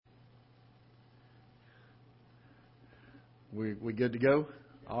We good to go?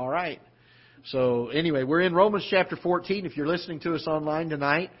 All right. So anyway, we're in Romans chapter 14 if you're listening to us online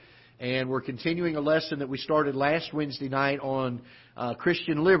tonight. And we're continuing a lesson that we started last Wednesday night on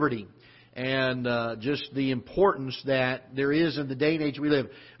Christian liberty. And just the importance that there is in the day and age we live.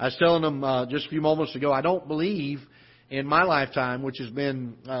 I was telling them just a few moments ago, I don't believe in my lifetime, which has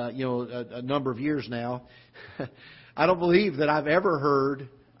been a number of years now, I don't believe that I've ever heard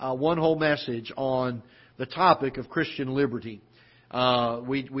one whole message on the topic of Christian liberty.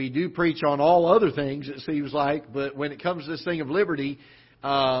 We do preach on all other things, it seems like, but when it comes to this thing of liberty,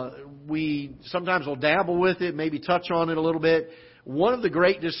 we sometimes will dabble with it, maybe touch on it a little bit. One of the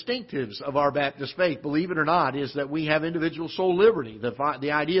great distinctives of our Baptist faith, believe it or not, is that we have individual soul liberty.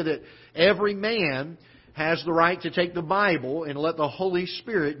 The idea that every man has the right to take the Bible and let the Holy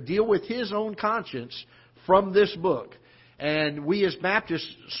Spirit deal with his own conscience from this book. And we as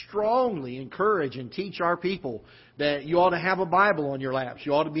Baptists strongly encourage and teach our people that you ought to have a Bible on your laps.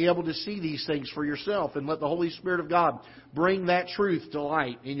 You ought to be able to see these things for yourself and let the Holy Spirit of God bring that truth to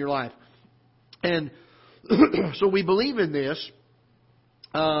light in your life. And so we believe in this,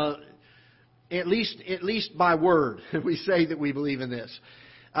 at least by word. We say that we believe in this.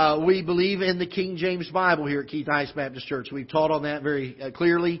 We believe in the King James Bible here at Ketha Heights Baptist Church. We've taught on that very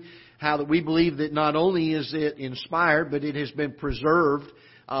clearly, how that we believe that not only is it inspired, but it has been preserved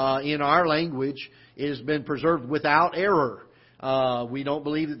in our language. It has been preserved without error. We don't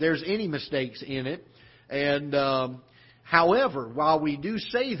believe that there's any mistakes in it. And however, while we do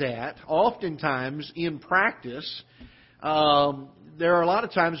say that, oftentimes in practice, there are a lot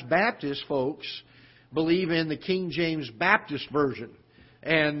of times Baptist folks believe in the King James Baptist version.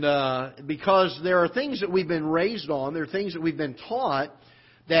 And because there are things that we've been raised on, there are things that we've been taught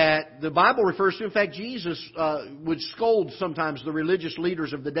that the Bible refers to. In fact, Jesus would scold sometimes the religious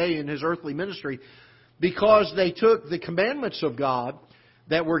leaders of the day in His earthly ministry because they took the commandments of God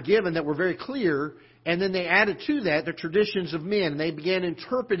that were given, that were very clear, and then they added to that the traditions of men. They began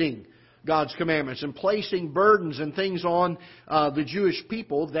interpreting God's commandments and placing burdens and things on the Jewish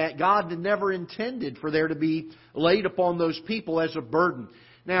people that God had never intended for there to be laid upon those people as a burden.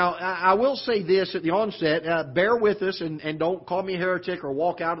 Now, I will say this at the onset, bear with us and don't call me a heretic or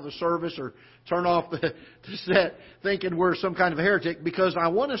walk out of the service or turn off the set thinking we're some kind of a heretic, because I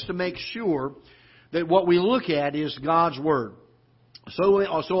want us to make sure that what we look at is God's Word.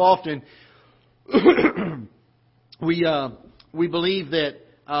 So often we believe that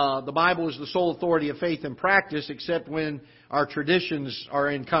the Bible is the sole authority of faith and practice, except when our traditions are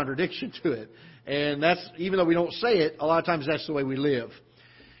in contradiction to it. And that's, even though we don't say it, a lot of times that's the way we live.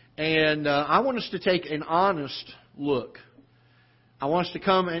 And I want us to take an honest look. I want us to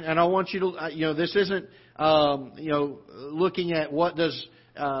come and I want you to, this isn't, looking at what does,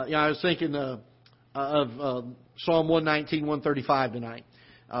 I was thinking of Psalm 119, 135 tonight,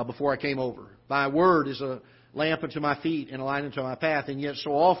 before I came over. Thy word is a lamp unto my feet and a light unto my path. And yet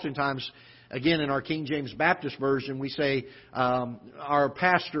so oftentimes, again, in our King James Baptist version, we say our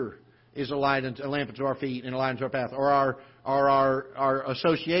pastor is a lamp unto our feet and a light unto our path. Or our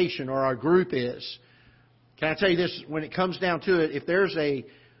association or our group is. Can I tell you this? When it comes down to it, if there's a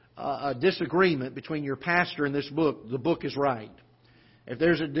disagreement between your pastor and this book, the book is right. If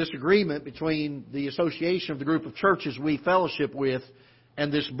there's a disagreement between the association of the group of churches we fellowship with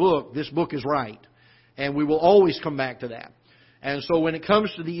and this book is right. And we will always come back to that. And so when it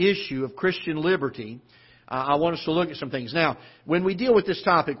comes to the issue of Christian liberty, I want us to look at some things. Now, when we deal with this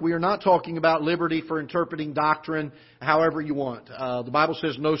topic, we are not talking about liberty for interpreting doctrine however you want. The Bible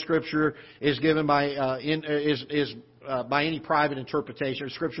says no Scripture is given by any private interpretation.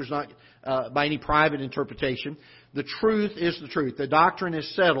 Scripture is not by any private interpretation. The truth is the truth. The doctrine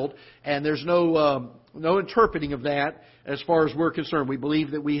is settled, and there's no interpreting of that as far as we're concerned. We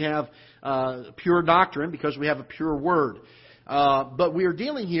believe that we have pure doctrine because we have a pure word. But we are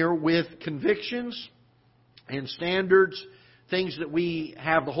dealing here with convictions and standards, things that we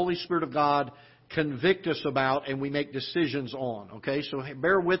have the Holy Spirit of God convict us about and we make decisions on. Okay, so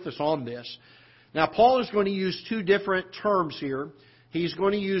bear with us on this. Now, Paul is going to use two different terms here. He's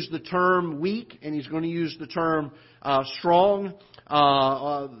going to use the term weak and he's going to use the term strong.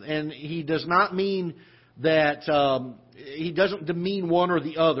 And he does not mean that he doesn't demean one or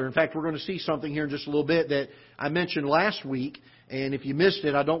the other. In fact, we're going to see something here in just a little bit that I mentioned last week. And if you missed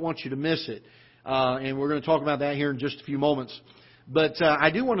it, I don't want you to miss it. And we're going to talk about that here in just a few moments. But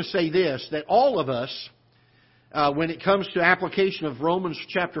I do want to say this, that all of us, when it comes to application of Romans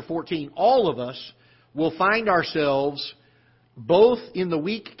chapter 14, all of us will find ourselves both in the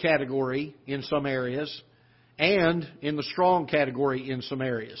weak category in some areas and in the strong category in some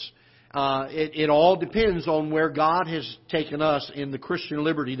areas. It all depends on where God has taken us in the Christian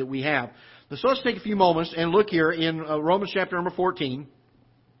liberty that we have. So let's take a few moments and look here in Romans chapter number 14.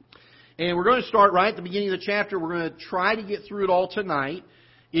 And we're going to start right at the beginning of the chapter. We're going to try to get through it all tonight.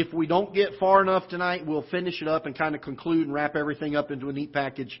 If we don't get far enough tonight, we'll finish it up and kind of conclude and wrap everything up into a neat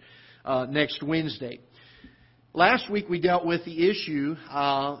package next Wednesday. Last week we dealt with the issue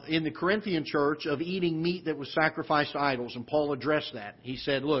in the Corinthian church of eating meat that was sacrificed to idols, and Paul addressed that. He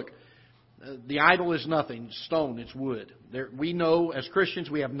said, look, the idol is nothing, it's stone, it's wood. We know as Christians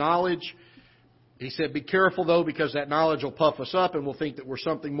we have knowledge. He said, be careful though, because that knowledge will puff us up and we'll think that we're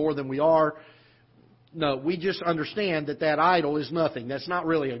something more than we are. No, we just understand that that idol is nothing. That's not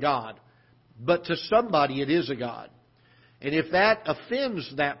really a God. But to somebody it is a God. And if that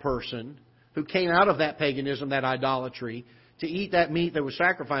offends that person who came out of that paganism, that idolatry, to eat that meat that was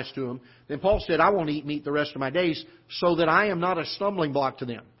sacrificed to him, then Paul said, I won't eat meat the rest of my days so that I am not a stumbling block to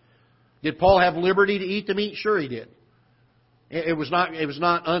them. Did Paul have liberty to eat the meat? Sure he did. It was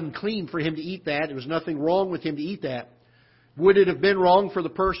not unclean for him to eat that. There was nothing wrong with him to eat that. Would it have been wrong for the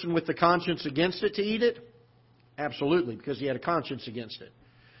person with the conscience against it to eat it? Absolutely, because he had a conscience against it.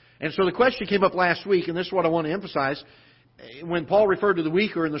 And so the question came up last week, and this is what I want to emphasize. When Paul referred to the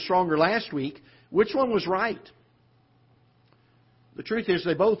weaker and the stronger last week, which one was right? The truth is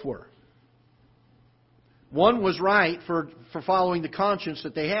they both were. One was right for following the conscience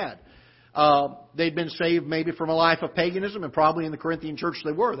that they had. They'd been saved maybe from a life of paganism, and probably in the Corinthian church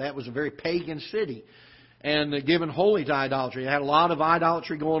they were. That was a very pagan city, and given wholly to idolatry. They had a lot of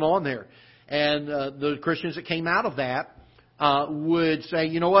idolatry going on there. And the Christians that came out of that would say,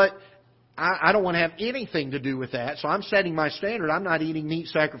 you know what, I don't want to have anything to do with that, so I'm setting my standard. I'm not eating meat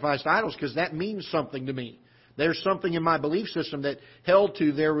sacrificed to idols because that means something to me. There's something in my belief system that held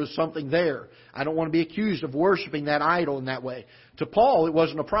to there was something there. I don't want to be accused of worshiping that idol in that way. To Paul, it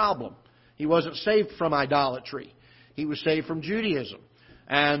wasn't a problem. He wasn't saved from idolatry. He was saved from Judaism.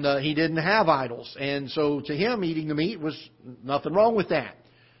 And he didn't have idols. And so to him, eating the meat was nothing wrong with that.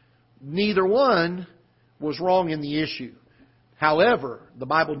 Neither one was wrong in the issue. However, the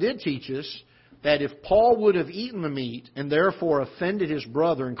Bible did teach us that if Paul would have eaten the meat and therefore offended his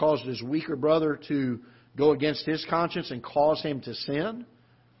brother and caused his weaker brother to go against his conscience and cause him to sin,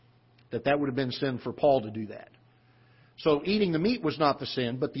 that would have been sin for Paul to do that. So eating the meat was not the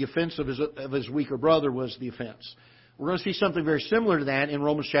sin, but the offense of his weaker brother was the offense. We're going to see something very similar to that in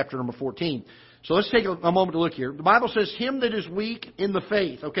Romans chapter number 14. So let's take a moment to look here. The Bible says, him that is weak in the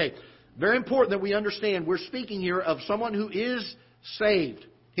faith. Okay, very important that we understand we're speaking here of someone who is saved.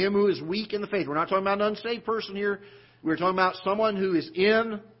 Him who is weak in the faith. We're not talking about an unsaved person here. We're talking about someone who is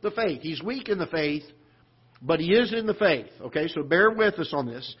in the faith. He's weak in the faith, but he is in the faith. Okay, so bear with us on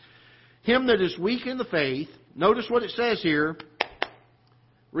this. Him that is weak in the faith, notice what it says here,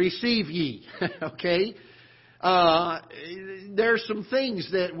 receive ye. Okay? There's some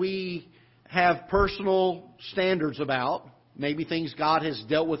things that we have personal standards about. Maybe things God has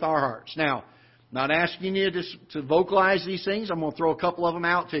dealt with our hearts. Now, I'm not asking you to vocalize these things. I'm going to throw a couple of them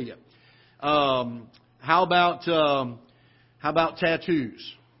out to you. How about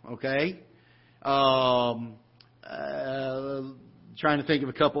tattoos? Okay? Trying to think of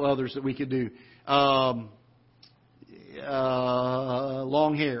a couple others that we could do. Long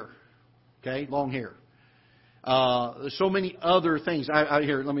hair. Okay? Long hair. There's so many other things. I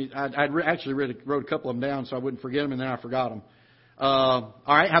actually wrote a couple of them down so I wouldn't forget them, and then I forgot them. All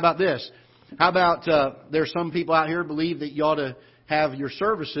right, how about this? How about there's some people out here who believe that you ought to have your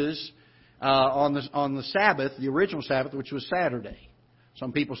services on the Sabbath, the original Sabbath, which was Saturday.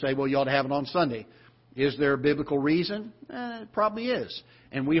 Some people say, well, you ought to have it on Sunday. Is there a biblical reason? It probably is.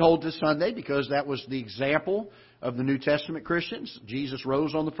 And we hold to Sunday because that was the example of the New Testament Christians. Jesus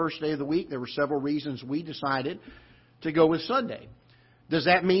rose on the first day of the week. There were several reasons we decided to go with Sunday. Does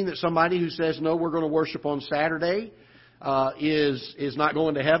that mean that somebody who says, no, we're going to worship on Saturday is not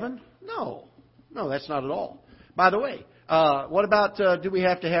going to heaven? No. No, that's not at all. By the way, what about, do we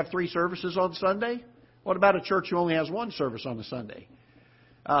have to have 3 services on Sunday? What about a church who only has 1 service on a Sunday?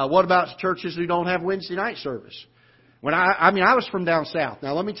 What about churches who don't have Wednesday night service? When I was from down south.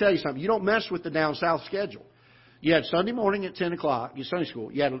 Now, let me tell you something. You don't mess with the down south schedule. You had Sunday morning at 10 o'clock, your Sunday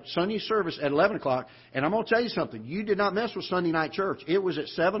school. You had a Sunday service at 11 o'clock. And I'm going to tell you something. You did not mess with Sunday night church. It was at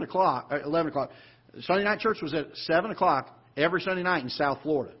 7 o'clock, 11 o'clock. Sunday night church was at 7 o'clock every Sunday night in South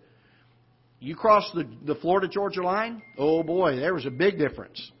Florida. You crossed the Florida-Georgia line, oh boy, there was a big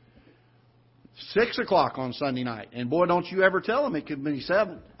difference. 6 o'clock on Sunday night. And boy, don't you ever tell them it could be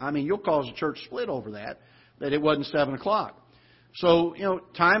 7. I mean, you'll cause a church split over that it wasn't 7 o'clock. So,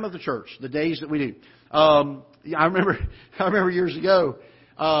 time of the church, the days that we do. I remember years ago,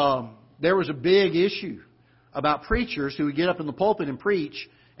 there was a big issue about preachers who would get up in the pulpit and preach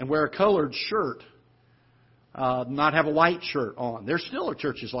and wear a colored shirt, not have a white shirt on. There still are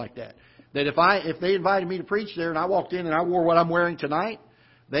churches like that. That if they invited me to preach there and I walked in and I wore what I'm wearing tonight,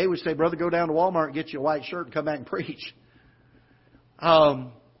 they would say, "Brother, go down to Walmart and get you a white shirt and come back and preach."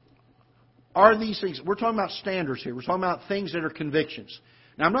 Are these things? We're talking about standards here. We're talking about things that are convictions.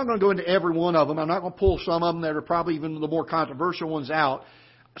 Now, I'm not going to go into every one of them. I'm not going to pull some of them that are probably even the more controversial ones out.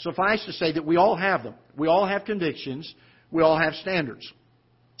 Suffice to say that we all have them. We all have convictions. We all have standards.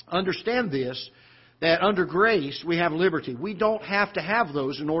 Understand this, that under grace we have liberty. We don't have to have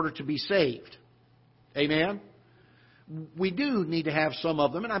those in order to be saved. Amen? We do need to have some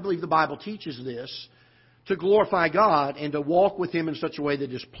of them, and I believe the Bible teaches this, to glorify God and to walk with Him in such a way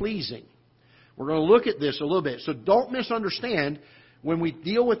that is pleasing. We're going to look at this a little bit. So don't misunderstand, when we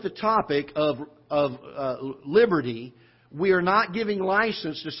deal with the topic of liberty, we are not giving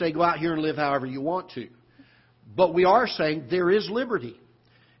license to say go out here and live however you want to. But we are saying there is liberty.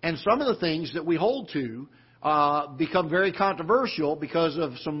 And some of the things that we hold to become very controversial because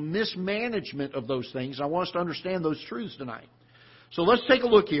of some mismanagement of those things. I want us to understand those truths tonight. So let's take a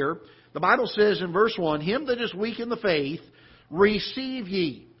look here. The Bible says in verse 1, "Him that is weak in the faith, receive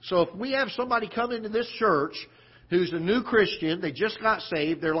ye." So if we have somebody come into this church who's a new Christian, they just got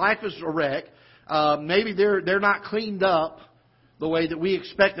saved, their life is a wreck, maybe they're not cleaned up the way that we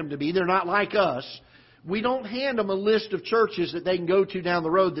expect them to be, they're not like us, we don't hand them a list of churches that they can go to down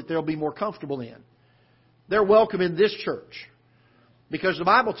the road that they'll be more comfortable in. They're welcome in this church. Because the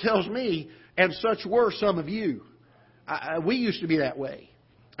Bible tells me, and such were some of you. We used to be that way.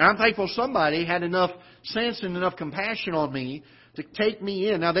 And I'm thankful somebody had enough sense and enough compassion on me to take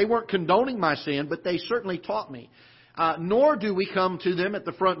me in. Now, they weren't condoning my sin, but they certainly taught me. Nor do we come to them at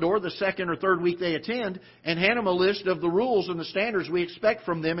the front door the second or third week they attend and hand them a list of the rules and the standards we expect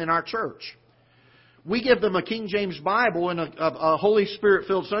from them in our church. We give them a King James Bible and a Holy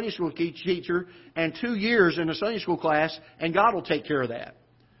Spirit-filled Sunday school teacher and 2 years in a Sunday school class, and God will take care of that.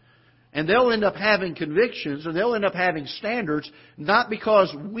 And they'll end up having convictions, and they'll end up having standards, not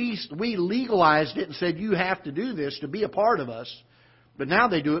because we legalized it and said, you have to do this to be a part of us, but now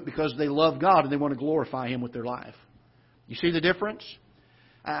they do it because they love God and they want to glorify Him with their life. You see the difference?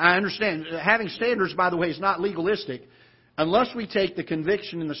 I understand. Having standards, by the way, is not legalistic. Unless we take the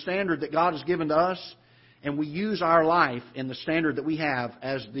conviction and the standard that God has given to us and we use our life and the standard that we have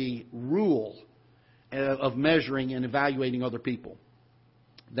as the rule of measuring and evaluating other people,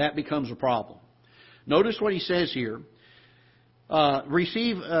 that becomes a problem. Notice what he says here.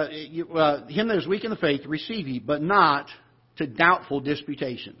 Receive him that is weak in the faith, receive ye, but not to doubtful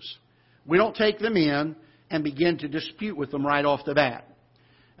disputations. We don't take them in and begin to dispute with them right off the bat.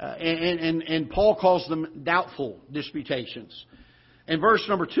 And Paul calls them doubtful disputations. In verse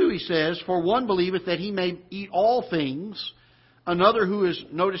number 2 he says, "For one believeth that he may eat all things." Another who is,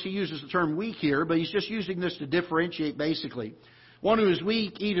 notice he uses the term weak here, but he's just using this to differentiate basically. "One who is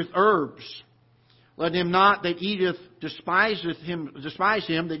weak eateth herbs. Let him not that eateth despise him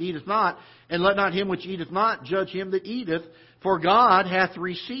that eateth not, and let not him which eateth not judge him that eateth, for God hath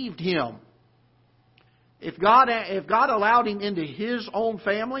received him." If God allowed him into His own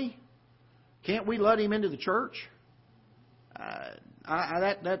family, can't we let him into the church?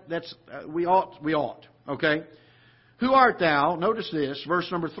 We ought. Okay. "Who art thou?" Notice this,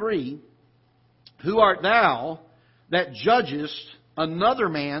 verse number 3. "Who art thou that judgest another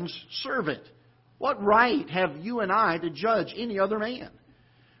man's servant?" What right have you and I to judge any other man?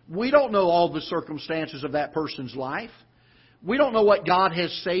 We don't know all the circumstances of that person's life. We don't know what God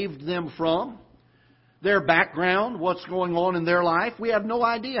has saved them from, their background, what's going on in their life. We have no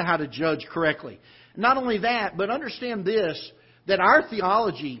idea how to judge correctly. Not only that, but understand this, that our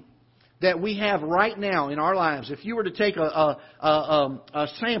theology that we have right now in our lives, if you were to take a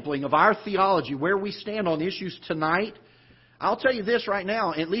sampling of our theology, where we stand on issues tonight, I'll tell you this right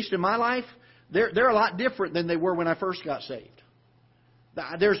now, at least in my life, they're a lot different than they were when I first got saved.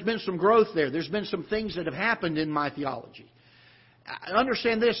 There's been some growth there. There's been some things that have happened in my theology.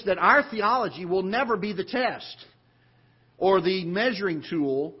 Understand this, that our theology will never be the test or the measuring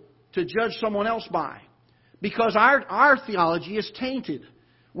tool to judge someone else by. Because our theology is tainted.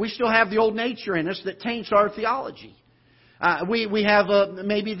 We still have the old nature in us that taints our theology. We have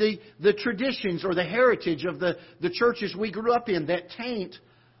maybe the traditions or the heritage of the churches we grew up in that taint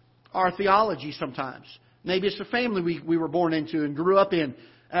our theology sometimes. Maybe it's the family we were born into and grew up in.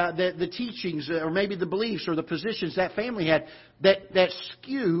 The teachings or maybe the beliefs or the positions that family had that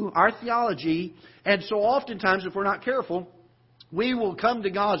skew our theology. And so oftentimes, if we're not careful, We will come to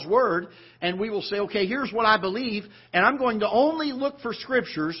God's Word and we will say, okay, here's what I believe, and I'm going to only look for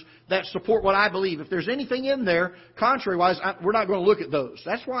Scriptures that support what I believe. If there's anything in there, contrary-wise, we're not going to look at those.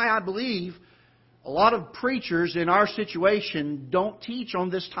 That's why I believe a lot of preachers in our situation don't teach on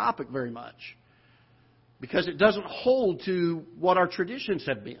this topic very much. Because it doesn't hold to what our traditions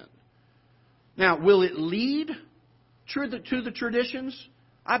have been. Now, will it lead to the traditions?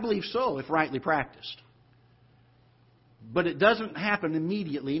 I believe so, if rightly practiced. But it doesn't happen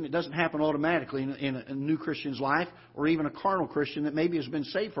immediately, and it doesn't happen automatically in a new Christian's life, or even a carnal Christian that maybe has been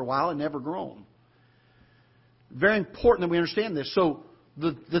saved for a while and never grown. Very important that we understand this. So,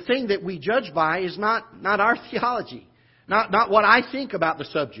 the thing that we judge by is not our theology, not what I think about the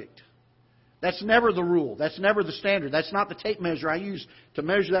subject. That's never the rule. That's never the standard. That's not the tape measure I use to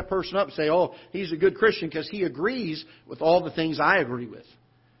measure that person up and say, oh, he's a good Christian because he agrees with all the things I agree with.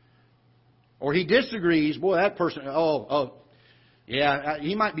 Or he disagrees. Boy, that person, yeah,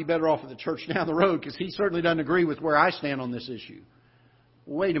 he might be better off at the church down the road because he certainly doesn't agree with where I stand on this issue.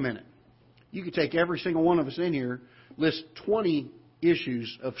 Wait a minute. You could take every single one of us in here, list 20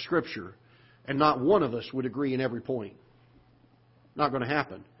 issues of Scripture, and not one of us would agree in every point. Not going to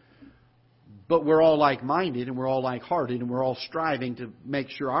happen. But we're all like-minded and we're all like-hearted and we're all striving to make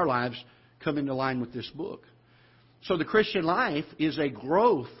sure our lives come into line with this book. So the Christian life is a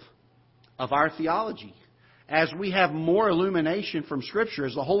growth of our theology. As we have more illumination from Scripture,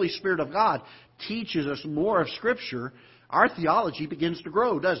 as the Holy Spirit of God teaches us more of Scripture, our theology begins to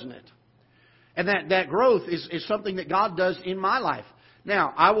grow, doesn't it? And that growth is something that God does in my life.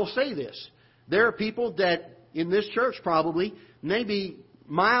 Now, I will say this. There are people that in this church probably may be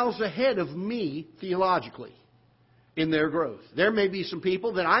miles ahead of me theologically in their growth. There may be some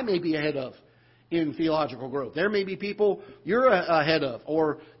people that I may be ahead of in theological growth. There may be people you're ahead of,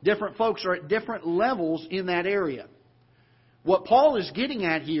 or different folks are at different levels in that area. What Paul is getting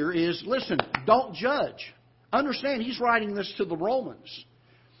at here is, listen, don't judge. Understand, he's writing this to the Romans.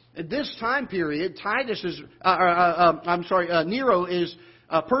 At this time period, Nero is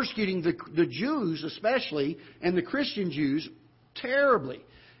persecuting the Jews especially, and the Christian Jews terribly.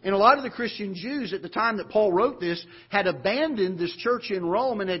 And a lot of the Christian Jews at the time that Paul wrote this had abandoned this church in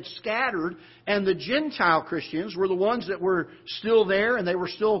Rome and had scattered. And the Gentile Christians were the ones that were still there and they were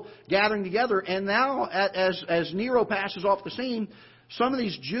still gathering together. And now, as Nero passes off the scene, some of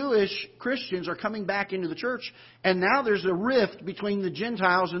these Jewish Christians are coming back into the church. And now there's a rift between the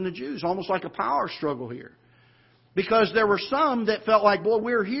Gentiles and the Jews, almost like a power struggle here. Because there were some that felt like, boy,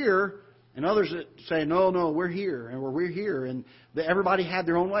 we're here. And others that say, no, we're here, and we're here. And everybody had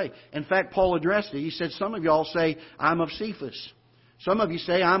their own way. In fact, Paul addressed it. He said, some of y'all say, I'm of Cephas. Some of you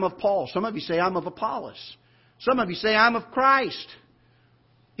say, I'm of Paul. Some of you say, I'm of Apollos. Some of you say, I'm of Christ.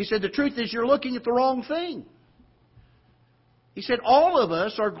 He said, the truth is you're looking at the wrong thing. He said, all of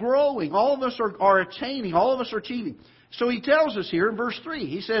us are growing. All of us are attaining. All of us are achieving. So he tells us here in verse 3,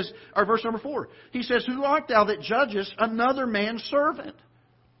 he says, or verse number 4, he says, who art thou that judgest another man's servant?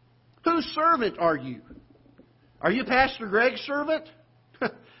 Whose servant are you? Are you Pastor Greg's servant?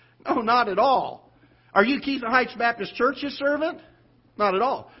 No, not at all. Are you Ketha Heights Baptist Church's servant? Not at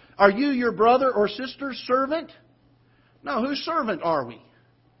all. Are you your brother or sister's servant? No, whose servant are we?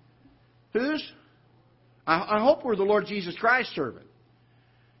 Whose? I hope we're the Lord Jesus Christ's servant.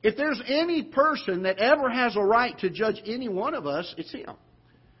 If there's any person that ever has a right to judge any one of us, it's Him.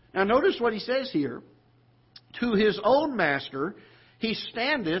 Now notice what He says here. To His own master he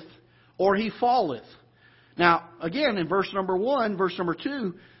standeth or he falleth. Now, again, in verse number 1, verse number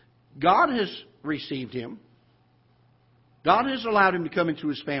 2, God has received him. God has allowed him to come into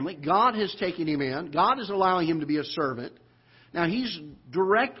his family. God has taken him in. God is allowing him to be a servant. Now, he's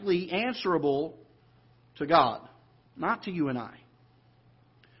directly answerable to God, not to you and I.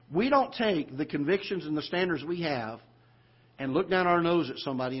 We don't take the convictions and the standards we have and look down our nose at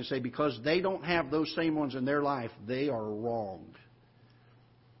somebody and say, because they don't have those same ones in their life, they are wrong.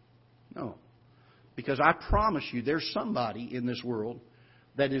 No. Because I promise you, there's somebody in this world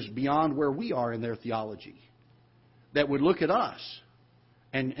that is beyond where we are in their theology, that would look at us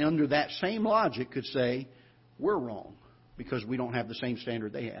and under that same logic could say, we're wrong because we don't have the same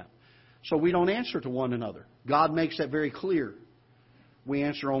standard they have. So we don't answer to one another. God makes that very clear. We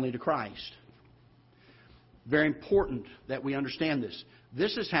answer only to Christ. Very important that we understand this.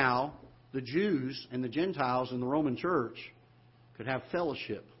 This is how the Jews and the Gentiles in the Roman church could have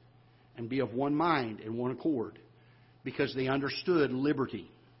fellowship and be of one mind and one accord, because they understood liberty.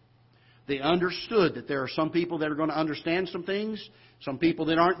 They understood that there are some people that are going to understand some things, some people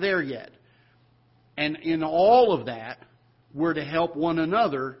that aren't there yet. And in all of that, we're to help one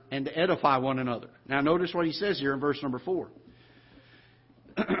another and to edify one another. Now notice what he says here in verse number 4.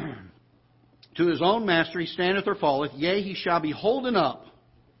 To his own master he standeth or falleth, yea, he shall be holden up,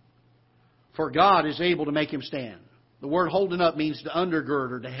 for God is able to make him stand. The word holden up means to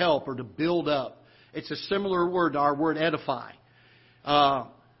undergird or to help or to build up. It's a similar word to our word edify.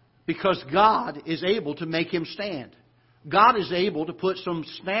 Because God is able to make him stand. God is able to put some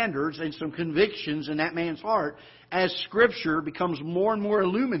standards and some convictions in that man's heart as Scripture becomes more and more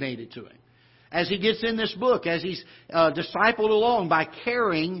illuminated to him. As he gets in this book, as he's discipled along by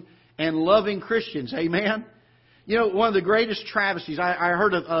caring and loving Christians. Amen? You know, one of the greatest travesties, I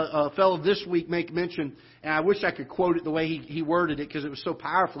heard a fellow this week make mention, and I wish I could quote it the way he worded it because it was so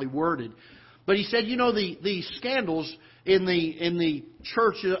powerfully worded. But he said, you know, the scandals in the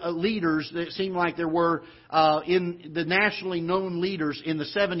church leaders that seemed like there were in the nationally known leaders in the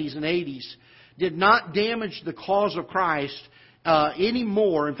 70s and 80s did not damage the cause of Christ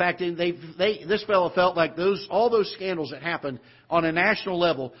anymore. In fact, this fellow felt like all those scandals that happened on a national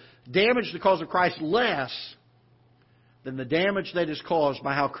level damaged the cause of Christ less than the damage that is caused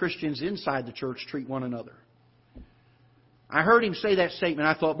by how Christians inside the church treat one another. I heard him say that statement.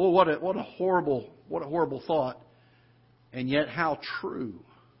 I thought, well, what a horrible thought, and yet how true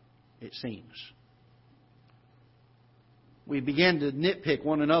it seems. We begin to nitpick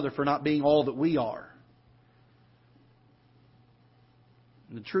one another for not being all that we are.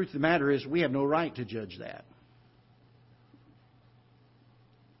 And the truth of the matter is, we have no right to judge that.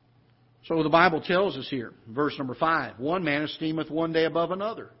 So the Bible tells us here, verse number 5, one man esteemeth one day above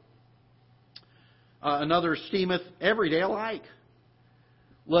another. Another esteemeth every day alike.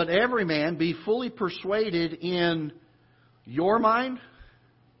 Let every man be fully persuaded in your mind.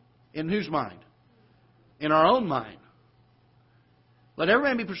 In whose mind? In our own mind. Let every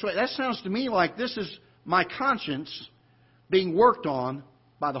man be persuaded. That sounds to me like this is my conscience being worked on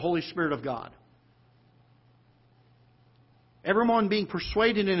by the Holy Spirit of God. Everyone being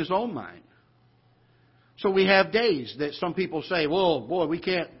persuaded in his own mind. So we have days that some people say, well, boy, we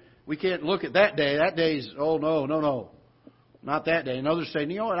can't look at that day. That day's, oh, no. Not that day. And others say,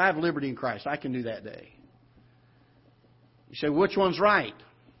 you know what, I have liberty in Christ. I can do that day. You say, which one's right?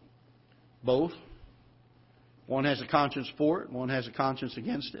 Both. One has a conscience for it, one has a conscience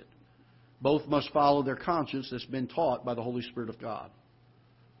against it. Both must follow their conscience that's been taught by the Holy Spirit of God.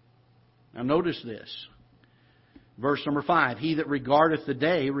 Now notice this. Verse number 5, he that regardeth the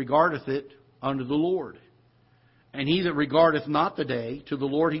day regardeth it unto the Lord. And he that regardeth not the day, to the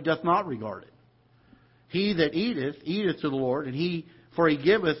Lord he doth not regard it. He that eateth, eateth to the Lord, for he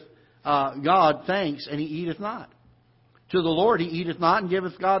giveth God thanks, and he eateth not. To the Lord he eateth not, and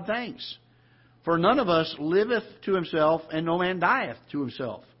giveth God thanks. For none of us liveth to himself, and no man dieth to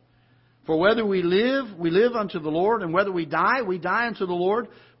himself. For whether we live unto the Lord, and whether we die unto the Lord.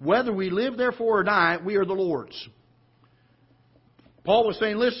 Whether we live therefore or die, we are the Lord's. Paul was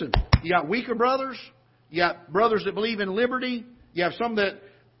saying, listen, you got weaker brothers, you got brothers that believe in liberty, you have some that,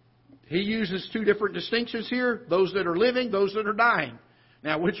 he uses two different distinctions here, those that are living, those that are dying.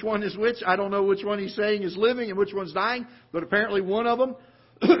 Now, which one is which? I don't know which one he's saying is living and which one's dying, but apparently one of them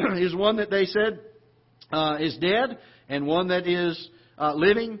is one that they said is dead, and one that is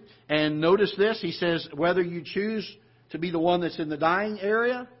living. And notice this, he says, whether you choose to be the one that's in the dying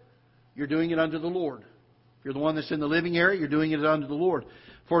area, you're doing it unto the Lord. If you're the one that's in the living area, you're doing it unto the Lord.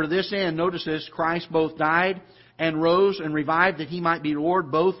 For to this end, notice this, Christ both died and rose and revived, that he might be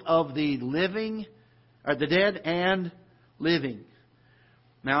Lord both of the living, or the dead and living.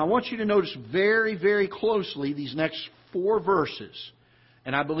 Now I want you to notice very, very closely these next 4 verses.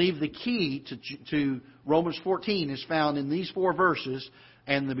 And I believe the key to Romans 14 is found in these 4 verses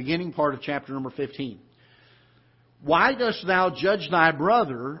and the beginning part of chapter number 15. Why dost thou judge thy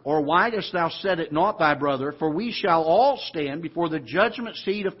brother, or why dost thou set it not thy brother? For we shall all stand before the judgment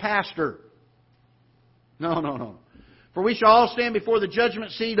seat of Pastor. No. For we shall all stand before the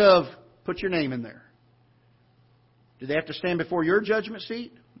judgment seat of, put your name in there. Do they have to stand before your judgment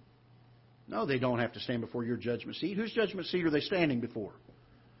seat? No, they don't have to stand before your judgment seat. Whose judgment seat are they standing before?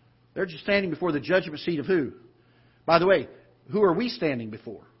 They're just standing before the judgment seat of who? By the way, who are we standing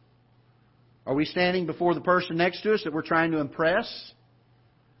before? Are we standing before the person next to us that we're trying to impress?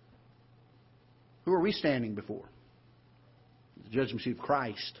 Who are we standing before? The judgment seat of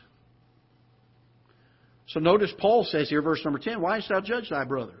Christ. So notice Paul says here, verse number 10, why dost thou judge thy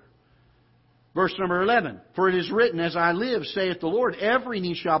brother? Verse number 11, for it is written, as I live, saith the Lord, every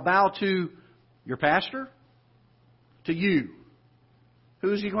knee shall bow to your pastor, to you.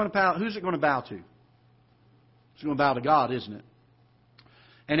 Who's it going to bow to? It's going to bow to God, isn't it?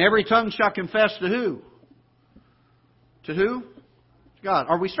 And every tongue shall confess to who? To who? To God.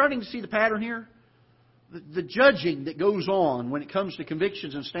 Are we starting to see the pattern here? the judging that goes on when it comes to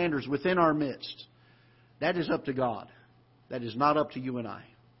convictions and standards within our midst, that is up to God. That is not up to you and I.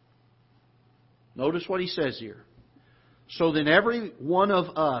 Notice what he says here. So then every one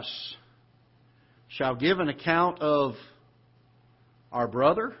of us shall give an account of our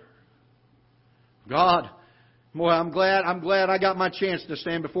brother. God, boy, I'm glad I got my chance to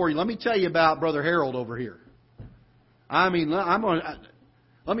stand before you. Let me tell you about Brother Harold over here. Let me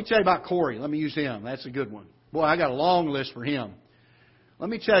tell you about Corey. Let me use him. That's a good one. Boy, I got a long list for him. Let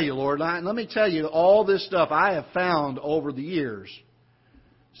me tell you, Lord, let me tell you all this stuff I have found over the years.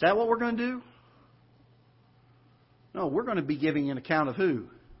 Is that what we're going to do? No, we're going to be giving an account of who?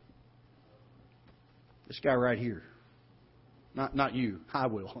 This guy right here. Not you. I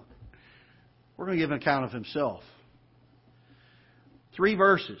will. We're going to give an account of himself. 3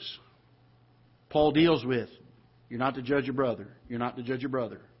 verses Paul deals with. You're not to judge your brother. You're not to judge your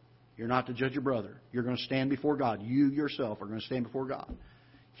brother. You're not to judge your brother. You're going to stand before God. You yourself are going to stand before God.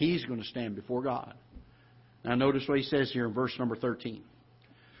 He's going to stand before God. Now notice what he says here in verse number 13.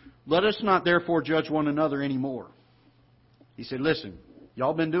 Let us not therefore judge one another anymore. He said, listen,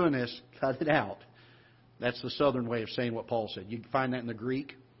 y'all been doing this. Cut it out. That's the southern way of saying what Paul said. You can find that in the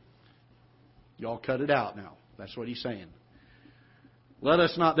Greek. Y'all cut it out now. That's what he's saying. Let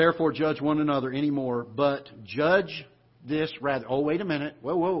us not therefore judge one another anymore, but judge this rather. Oh, wait a minute.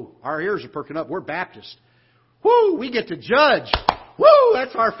 Whoa. Our ears are perking up. We're Baptist. Woo! We get to judge. Woo!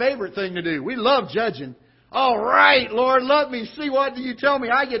 That's our favorite thing to do. We love judging. All right, Lord, let me see. What do you tell me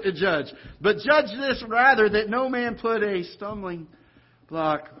I get to judge? But judge this rather, that no man put a stumbling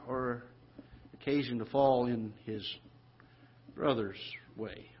block or occasion to fall in his brother's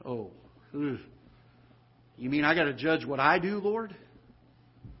way. Oh, ugh. You mean I got to judge what I do, Lord?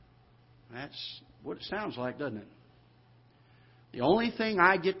 That's what it sounds like, doesn't it? The only thing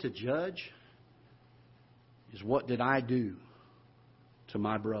I get to judge is what did I do to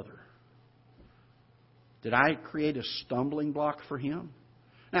my brother? Did I create a stumbling block for him?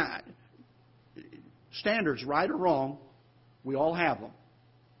 Now, standards, right or wrong, we all have them.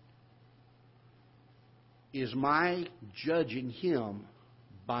 Is my judging him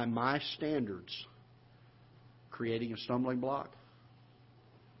by my standards creating a stumbling block?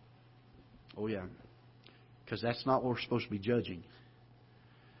 Oh, yeah. Because that's not what we're supposed to be judging.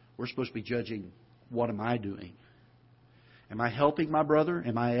 We're supposed to be judging, what am I doing? Am I helping my brother?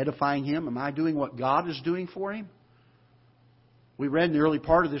 Am I edifying him? Am I doing what God is doing for him? We read in the early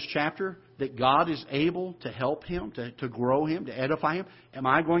part of this chapter that God is able to help him, to grow him, to edify him. Am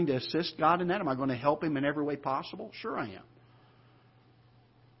I going to assist God in that? Am I going to help him in every way possible? Sure I am.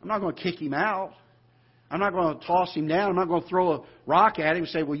 I'm not going to kick him out. I'm not going to toss him down. I'm not going to throw a rock at him and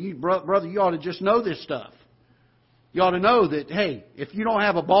say, well, you brother, you ought to just know this stuff. You ought to know that, hey, if you don't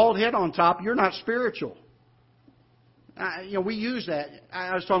have a bald head on top, you're not spiritual. We use that.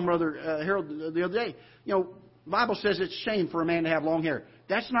 I was talking to Brother Harold the other day. The Bible says it's shame for a man to have long hair.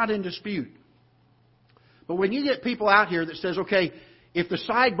 That's not in dispute. But when you get people out here that says, okay, if the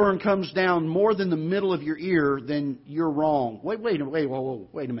sideburn comes down more than the middle of your ear, then you're wrong. Wait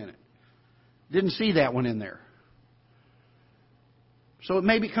a minute. Didn't see that one in there. So it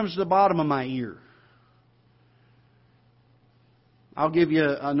maybe comes to the bottom of my ear. I'll give you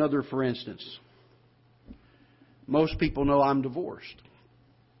another for instance. Most people know I'm divorced.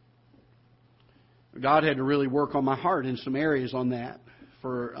 God had to really work on my heart in some areas on that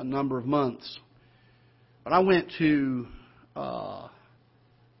for a number of months. But I went to a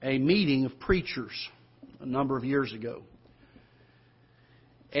meeting of preachers a number of years ago.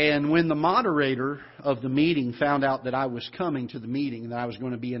 And when the moderator of the meeting found out that I was coming to the meeting and that I was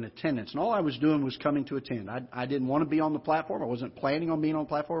going to be in attendance, and all I was doing was coming to attend. I didn't want to be on the platform. I wasn't planning on being on the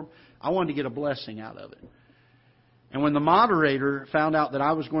platform. I wanted to get a blessing out of it. And when the moderator found out that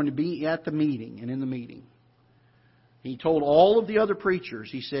I was going to be at the meeting and in the meeting, he told all of the other preachers,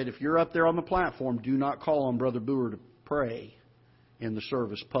 he said, if you're up there on the platform, do not call on Brother Booher to pray in the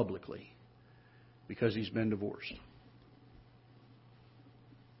service publicly because he's been divorced.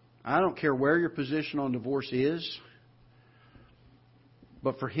 I don't care where your position on divorce is,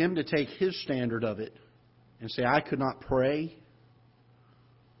 but for him to take his standard of it and say, I could not pray,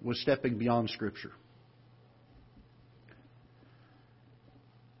 was stepping beyond Scripture.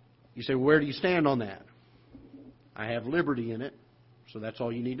 You say, well, where do you stand on that? I have liberty in it, so that's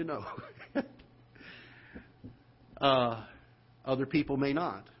all you need to know. Other people may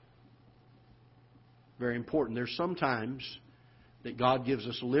not. Very important. There's sometimes that God gives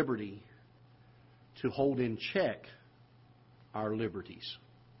us liberty to hold in check our liberties.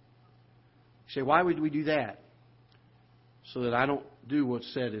 You say, why would we do that? So that I don't do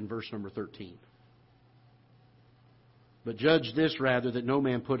what's said in verse number 13. But judge this rather, that no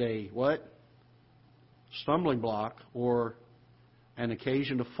man put a, what? Stumbling block or an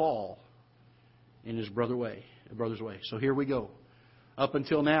occasion to fall in his brother's way. So here we go. Up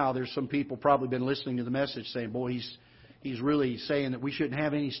until now, there's some people probably been listening to the message saying, boy, he's really saying that we shouldn't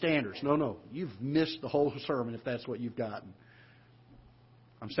have any standards. No. You've missed the whole sermon if that's what you've gotten.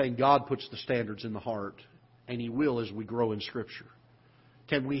 I'm saying God puts the standards in the heart, and He will as we grow in Scripture.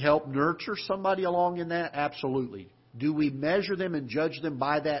 Can we help nurture somebody along in that? Absolutely. Do we measure them and judge them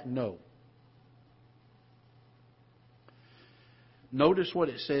by that? No. Notice what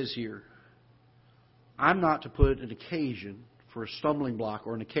it says here. I'm not to put an occasion for a stumbling block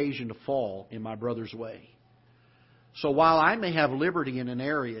or an occasion to fall in my brother's way. So while I may have liberty in an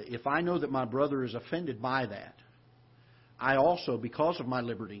area, if I know that my brother is offended by that, I also, because of my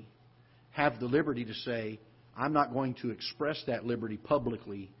liberty, have the liberty to say, I'm not going to express that liberty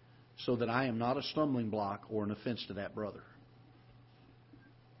publicly so that I am not a stumbling block or an offense to that brother.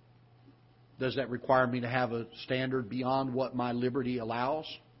 Does that require me to have a standard beyond what my liberty allows?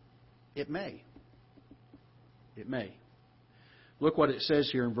 It may. It may. Look what it says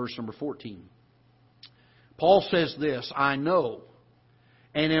here in verse number 14. Paul says this, I know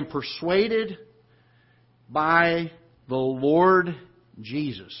and am persuaded by the Lord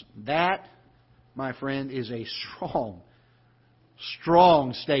Jesus. That, my friend, is a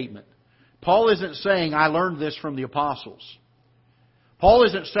strong statement. Paul isn't saying, I learned this from the apostles. Paul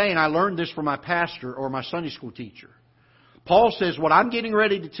isn't saying, I learned this from my pastor or my Sunday school teacher. Paul says, what I'm getting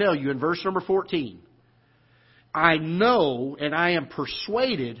ready to tell you in verse number 14, I know and I am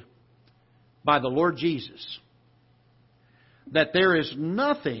persuaded by the Lord Jesus that there is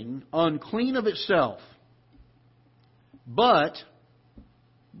nothing unclean of itself, but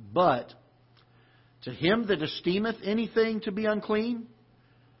to him that esteemeth anything to be unclean,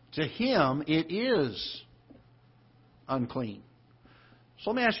 to him it is unclean.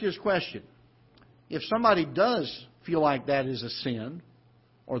 So let me ask you this question. If somebody does feel like that is a sin,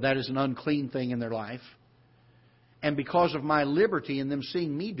 or that is an unclean thing in their life, and because of my liberty and them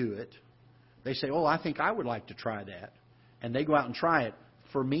seeing me do it, they say, oh, I think I would like to try that. And they go out and try it.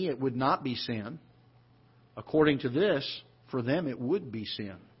 For me, it would not be sin. According to this, for them, it would be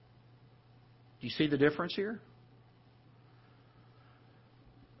sin. Do you see the difference here?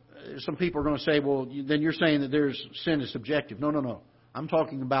 Some people are going to say, well, then you're saying that sin is subjective. No. I'm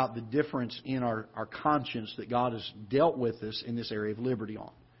talking about the difference in our conscience that God has dealt with us in this area of liberty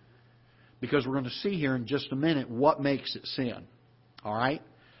on. Because we're going to see here in just a minute what makes it sin. All right?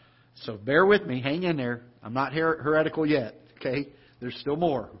 So bear with me. Hang in there. I'm not heretical yet. Okay? There's still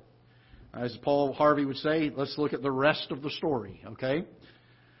more. As Paul Harvey would say, let's look at the rest of the story. Okay?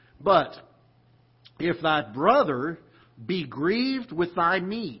 But if thy brother be grieved with thy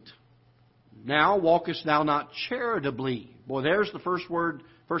meat, now walkest thou not charitably. Boy, there's the first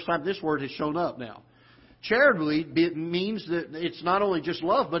time this word has shown up now. Charitably means that it's not only just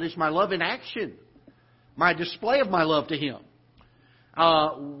love, but it's my love in action. My display of my love to Him.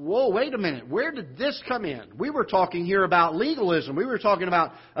 Wait a minute. Where did this come in? We were talking here about legalism. We were talking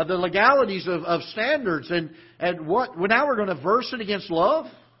about the legalities of standards. And what? Now we're going to verse it against love?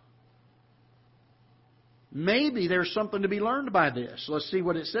 Maybe there's something to be learned by this. Let's see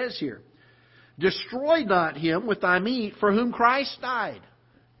what it says here. Destroy not him with thy meat for whom Christ died.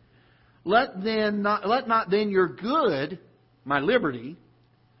 Let not then your good, my liberty,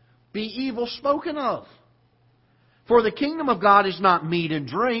 be evil spoken of. For the kingdom of God is not meat and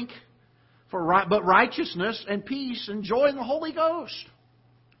drink, but righteousness and peace and joy in the Holy Ghost.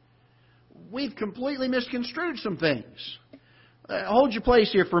 We've completely misconstrued some things. Hold your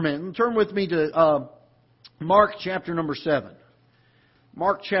place here for a minute. Turn with me to Mark chapter number 7.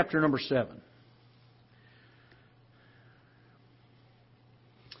 Mark chapter number 7.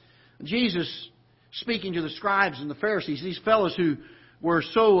 Jesus, speaking to the scribes and the Pharisees, these fellows who were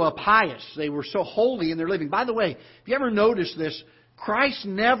so pious, they were so holy in their living. By the way, if you ever noticed this, Christ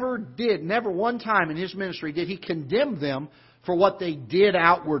never one time in His ministry did He condemn them for what they did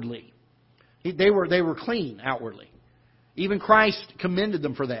outwardly. They were clean outwardly. Even Christ commended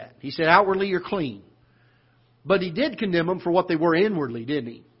them for that. He said, outwardly you're clean. But He did condemn them for what they were inwardly,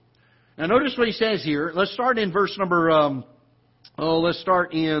 didn't He? Now notice what He says here. Let's start in verse number...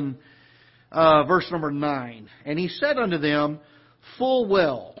 verse number 9. And He said unto them, full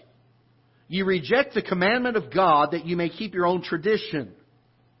well, ye reject the commandment of God that you may keep your own tradition.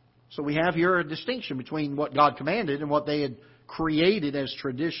 So we have here a distinction between what God commanded and what they had created as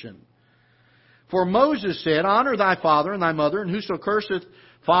tradition. For Moses said, Honor thy father and thy mother, and whoso curseth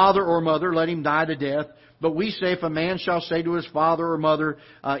father or mother, let him die to death. But we say, if a man shall say to his father or mother,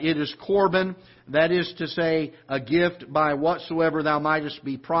 it is Corban, that is to say, a gift by whatsoever thou mightest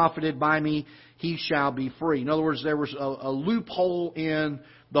be profited by me, he shall be free. In other words, there was a loophole in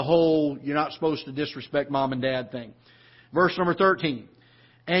the whole, you're not supposed to disrespect mom and dad thing. Verse number 13.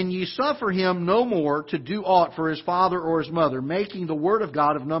 And ye suffer him no more to do aught for his father or his mother, making the word of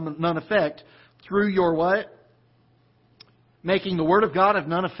God of none effect through your what? Making the word of God of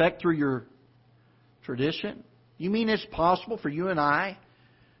none effect through your tradition? You mean it's possible for you and I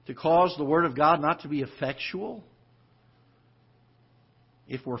to cause the word of God not to be effectual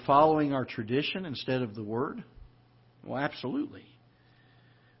if we're following our tradition instead of the word? Well, absolutely.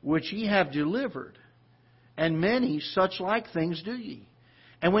 Which ye have delivered, and many such like things do ye.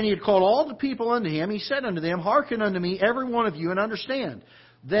 And when he had called all the people unto him, he said unto them, Hearken unto me, every one of you, and understand.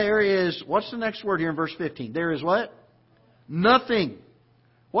 There is, what's the next word here in verse 15? There is what? Nothing.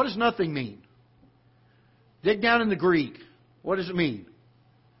 What does nothing mean? Dig down in the Greek. What does it mean?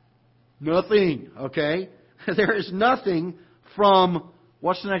 Nothing. Okay? There is nothing from,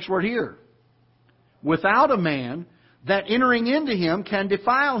 what's the next word here? Without a man, that entering into him can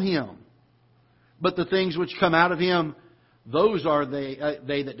defile him. But the things which come out of him, those are they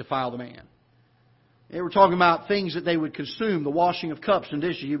that defile the man. They were talking about things that they would consume, the washing of cups and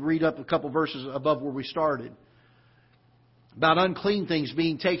dishes. You read up a couple verses above where we started. About unclean things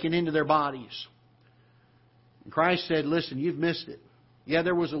being taken into their bodies. And Christ said, listen, you've missed it. Yeah,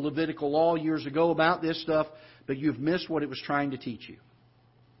 there was a Levitical law years ago about this stuff, but you've missed what it was trying to teach you.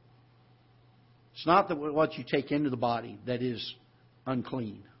 It's not that what you take into the body that is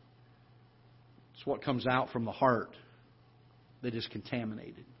unclean. It's what comes out from the heart that is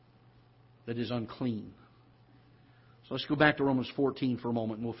contaminated, that is unclean. So let's go back to Romans 14 for a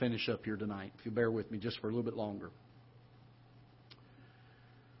moment and we'll finish up here tonight, if you bear with me just for a little bit longer.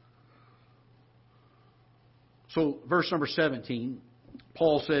 So verse number 17,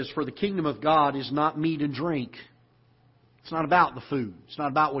 Paul says, For the kingdom of God is not meat and drink. It's not about the food. It's not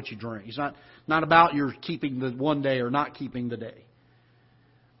about what you drink. It's not about your keeping the one day or not keeping the day.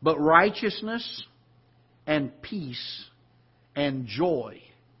 But righteousness and peace and joy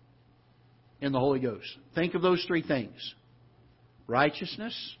in the Holy Ghost. Think of those three things.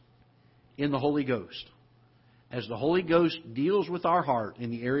 Righteousness in the Holy Ghost. As the Holy Ghost deals with our heart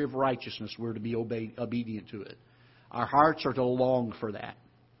in the area of righteousness, we're to be obedient to it. Our hearts are to long for that.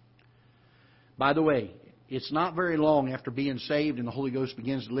 By the way, it's not very long after being saved and the Holy Ghost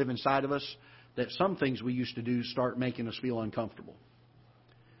begins to live inside of us that some things we used to do start making us feel uncomfortable.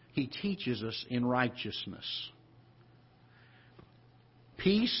 He teaches us in righteousness.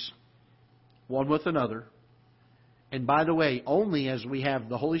 Peace, one with another. And by the way, only as we have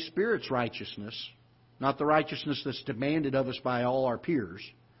the Holy Spirit's righteousness, not the righteousness that's demanded of us by all our peers,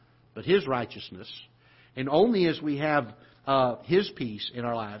 but His righteousness. And only as we have His peace in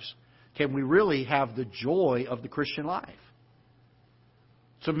our lives can we really have the joy of the Christian life.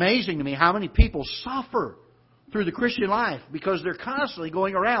 It's amazing to me how many people suffer through the Christian life because they're constantly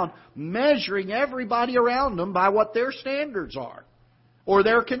going around measuring everybody around them by what their standards are or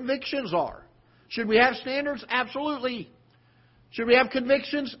their convictions are. Should we have standards? Absolutely. Should we have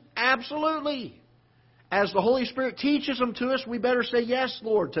convictions? Absolutely. As the Holy Spirit teaches them to us, we better say yes,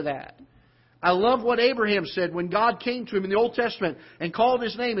 Lord, to that. I love what Abraham said when God came to him in the Old Testament and called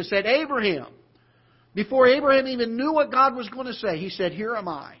his name and said, Abraham. Before Abraham even knew what God was going to say, he said, Here am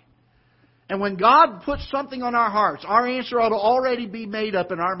I. And when God puts something on our hearts, our answer ought to already be made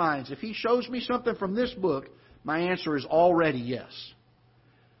up in our minds. If He shows me something from this book, my answer is already yes.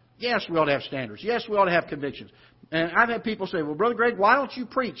 Yes, we ought to have standards. Yes, we ought to have convictions. And I've had people say, well, Brother Greg, why don't you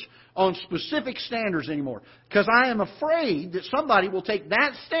preach on specific standards anymore? Because I am afraid that somebody will take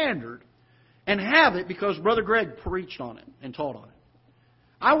that standard and have it because Brother Greg preached on it and taught on it.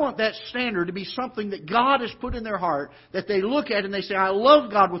 I want that standard to be something that God has put in their heart, that they look at and they say, I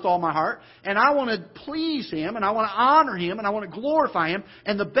love God with all my heart, and I want to please Him, and I want to honor Him, and I want to glorify Him,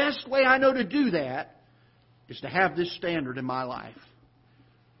 and the best way I know to do that is to have this standard in my life.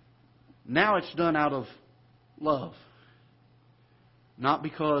 Now it's done out of love. Not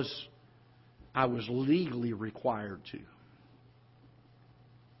because I was legally required to.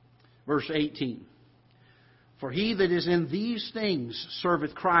 Verse 18. For he that is in these things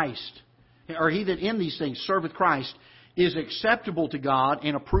serveth Christ, or he that in these things serveth Christ, is acceptable to God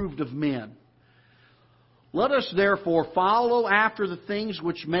and approved of men. Let us therefore follow after the things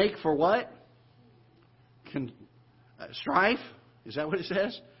which make for what? Strife? Is that what it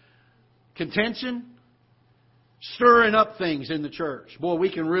says? Contention? stirring up things in the church. Boy,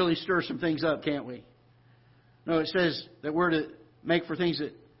 we can really stir some things up, can't we? No, it says that we're to make for things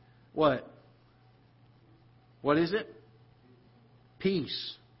that, what? What is it?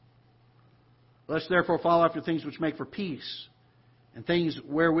 Peace. Let's therefore follow after things which make for peace, and things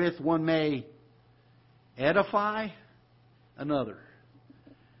wherewith one may edify another.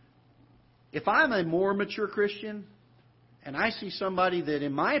 If I'm a more mature Christian, and I see somebody that,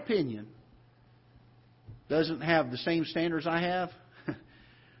 in my opinion, doesn't have the same standards I have,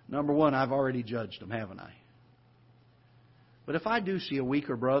 number one, I've already judged them, haven't I? But if I do see a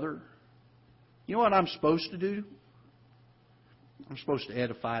weaker brother, you know what I'm supposed to do? I'm supposed to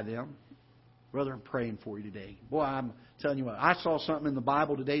edify them. Brother, I'm praying for you today. Boy, I'm telling you what, I saw something in the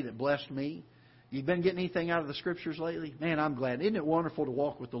Bible today that blessed me. You've been getting anything out of the Scriptures lately? Man, I'm glad. Isn't it wonderful to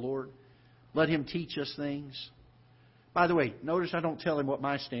walk with the Lord? Let Him teach us things. By the way, notice I don't tell Him what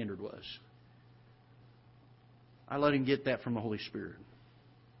my standard was. I let Him get that from the Holy Spirit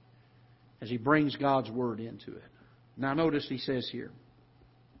as He brings God's Word into it. Now notice He says here,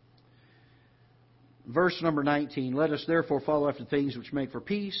 verse number 19, let us therefore follow after things which make for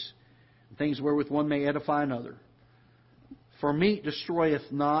peace, and things wherewith one may edify another. For meat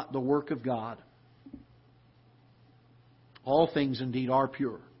destroyeth not the work of God. All things indeed are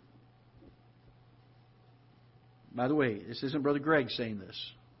pure. By the way, this isn't Brother Greg saying this.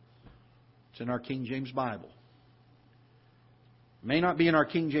 It's in our King James Bible. It may not be in our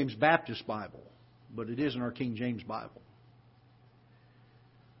King James Baptist Bible, but it is in our King James Bible.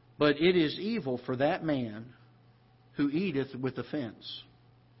 But it is evil for that man who eateth with offense.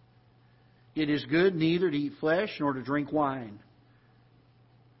 It is good neither to eat flesh nor to drink wine,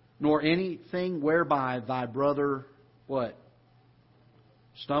 nor anything whereby thy brother, what?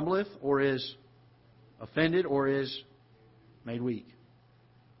 Stumbleth, or is offended, or is made weak.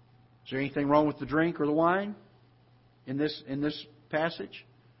 Is there anything wrong with the drink or the wine in this passage?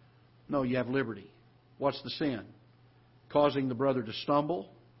 No, you have liberty. What's the sin? Causing the brother to stumble,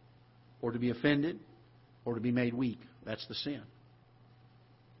 or to be offended, or to be made weak. That's the sin.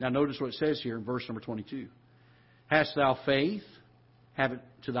 Now notice what it says here in verse number 22. Hast thou faith? Have it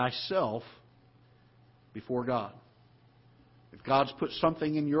to thyself before God. If God's put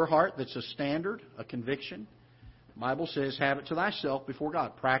something in your heart that's a standard, a conviction, the Bible says have it to thyself before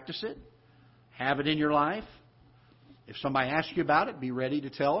God. Practice it. Have it in your life. If somebody asks you about it, be ready to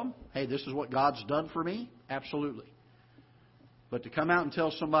tell them, hey, this is what God's done for me. Absolutely. But to come out and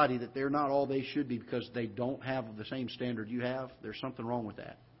tell somebody that they're not all they should be because they don't have the same standard you have, there's something wrong with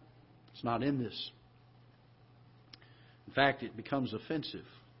that. It's not in this. In fact, it becomes offensive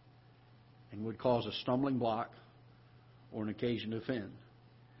and would cause a stumbling block or an occasion to offend.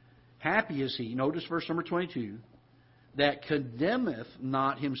 Happy is he, notice verse number 22, that condemneth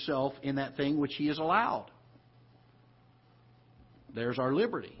not himself in that thing which he is allowed. There's our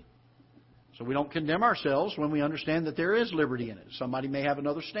liberty. So we don't condemn ourselves when we understand that there is liberty in it. Somebody may have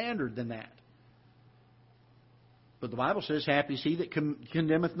another standard than that. But the Bible says, happy is he that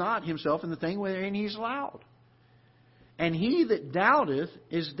condemneth not himself in the thing wherein he is allowed. And he that doubteth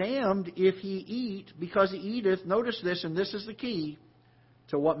is damned if he eat, because he eateth, notice this, and this is the key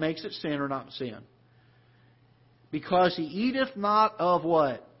to what makes it sin or not sin. Because he eateth not of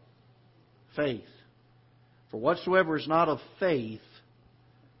what? Faith. For whatsoever is not of faith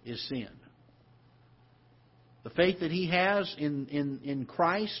is sin. The faith that he has in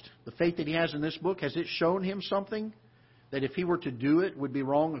Christ, the faith that he has in this book, has it shown him something that if he were to do it would be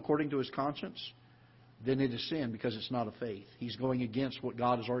wrong according to his conscience? Then it is sin because it's not a faith. He's going against what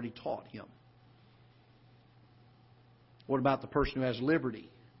God has already taught him. What about the person who has liberty?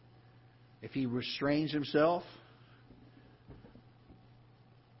 If he restrains himself,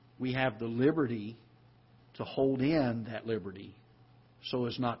 we have the liberty to hold in that liberty so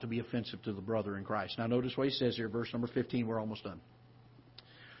as not to be offensive to the brother in Christ. Now notice what he says here, verse number 15, we're almost done.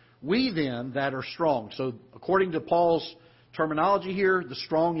 We then that are strong. So according to Paul's terminology here, the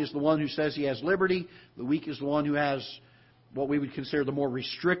strong is the one who says he has liberty. The weak is the one who has what we would consider the more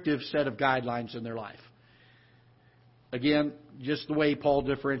restrictive set of guidelines in their life. Again, just the way Paul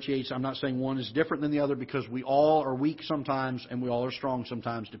differentiates, I'm not saying one is different than the other because we all are weak sometimes and we all are strong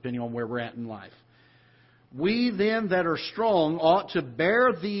sometimes depending on where we're at in life. We then that are strong ought to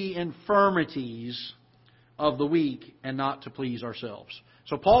bear the infirmities of the weak and not to please ourselves.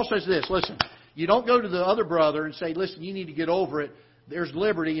 So Paul says this, listen, you don't go to the other brother and say, listen, you need to get over it. There's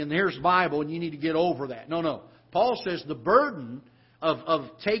liberty and there's Bible and you need to get over that. No. Paul says the burden of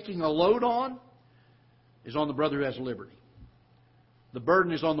taking a load on is on the brother who has liberty. The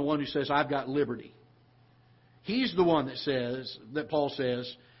burden is on the one who says, I've got liberty. He's the one that Paul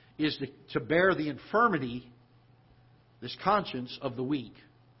says, is to bear the infirmity this conscience of the weak,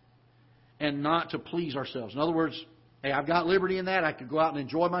 and not to please ourselves. In other words, hey, I've got liberty in that. I could go out and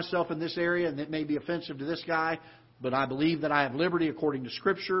enjoy myself in this area, and it may be offensive to this guy, but I believe that I have liberty according to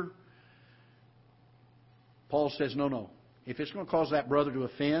Scripture. Paul says, no. If it's going to cause that brother to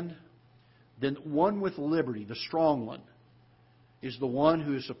offend, then one with liberty, the strong one, is the one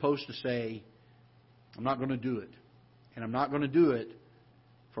who is supposed to say, I'm not going to do it. And I'm not going to do it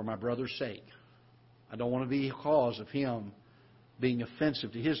for my brother's sake. I don't want to be a cause of him being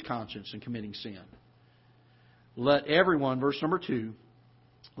offensive to his conscience and committing sin. Let everyone, verse number 2,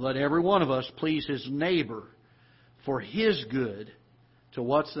 let every one of us please his neighbor for his good. To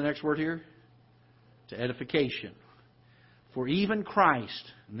what's the next word here? To edification. For even Christ,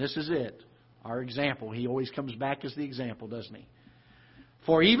 and this is it, our example. He always comes back as the example, doesn't he?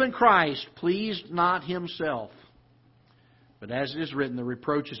 For even Christ pleased not himself, but as it is written, the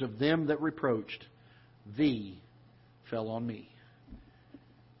reproaches of them that reproached thee fell on me.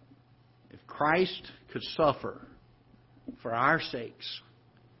 If Christ could suffer for our sakes,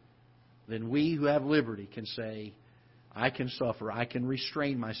 then we who have liberty can say, I can suffer, I can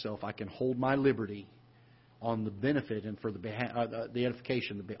restrain myself, I can hold my liberty on the benefit and for the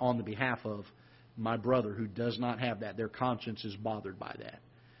edification on the behalf of my brother who does not have that. Their conscience is bothered by that.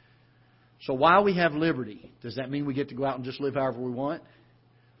 So while we have liberty, does that mean we get to go out and just live however we want?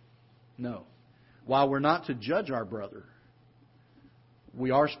 No. While we're not to judge our brother,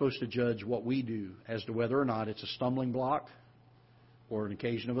 we are supposed to judge what we do as to whether or not it's a stumbling block or an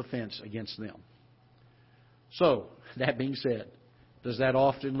occasion of offense against them. So, that being said, does that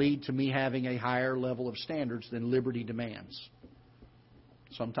often lead to me having a higher level of standards than liberty demands?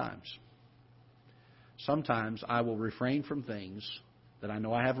 Sometimes. Sometimes I will refrain from things that I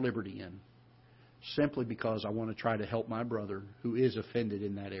know I have liberty in simply because I want to try to help my brother who is offended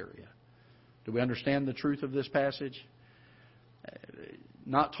in that area. Do we understand the truth of this passage?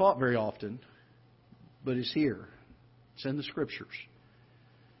 Not taught very often, but it's here. It's in the Scriptures.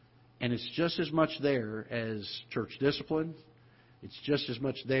 And it's just as much there as church discipline. It's just as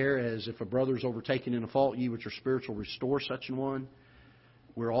much there as if a brother is overtaken in a fault, ye which are spiritual, restore such an one.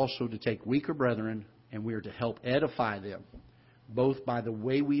 We're also to take weaker brethren and we are to help edify them, both by the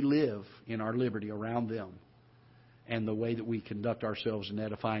way we live in our liberty around them and the way that we conduct ourselves in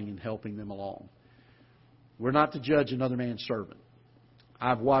edifying and helping them along. We're not to judge another man's servant.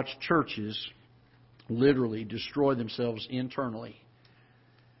 I've watched churches literally destroy themselves internally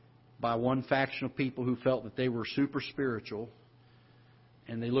by one faction of people who felt that they were super spiritual,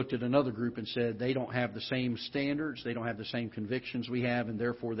 and they looked at another group and said they don't have the same standards, they don't have the same convictions we have, and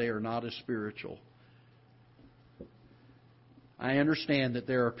therefore they are not as spiritual. I understand that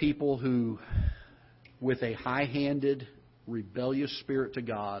there are people who, with a high-handed, rebellious spirit to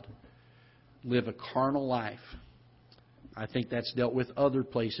God, live a carnal life. I think that's dealt with other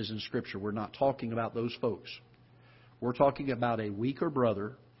places in Scripture. We're not talking about those folks. We're talking about a weaker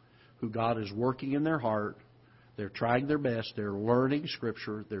brother who God is working in their heart. They're trying their best. They're learning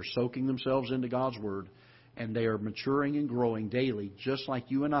Scripture. They're soaking themselves into God's Word. And they are maturing and growing daily, just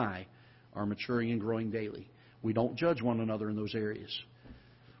like you and I are maturing and growing daily. We don't judge one another in those areas.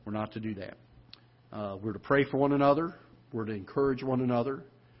 We're not to do that. We're to pray for one another. We're to encourage one another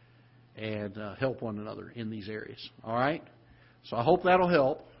and help one another in these areas. All right? So I hope that'll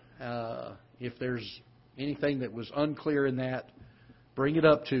help. If there's anything that was unclear in that, bring it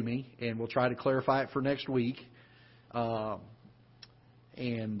up to me, and we'll try to clarify it for next week. And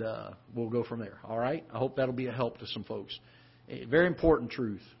we'll go from there. All right? I hope that'll be a help to some folks. A very important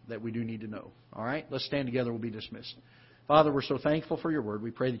truth that we do need to know. All right? Let's stand together. We'll be dismissed. Father, we're so thankful for your word.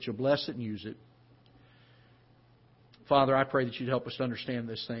 We pray that you'll bless it and use it. Father, I pray that you'd help us to understand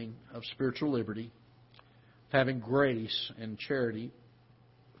this thing of spiritual liberty, having grace and charity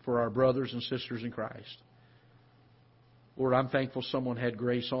for our brothers and sisters in Christ. Lord, I'm thankful someone had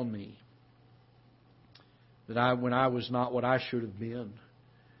grace on me. That when I was not what I should have been,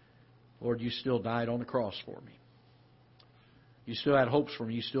 Lord, you still died on the cross for me. You still had hopes for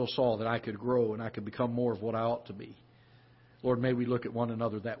me. You still saw that I could grow and I could become more of what I ought to be. Lord, may we look at one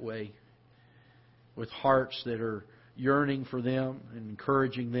another that way, with hearts that are yearning for them and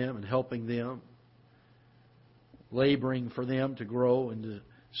encouraging them and helping them, laboring for them to grow and to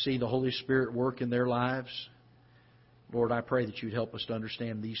see the Holy Spirit work in their lives. Lord, I pray that you'd help us to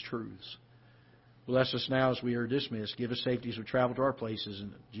understand these truths. Bless us now as we are dismissed. Give us safety as we travel to our places.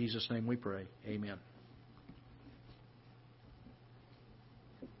 In Jesus' name we pray. Amen.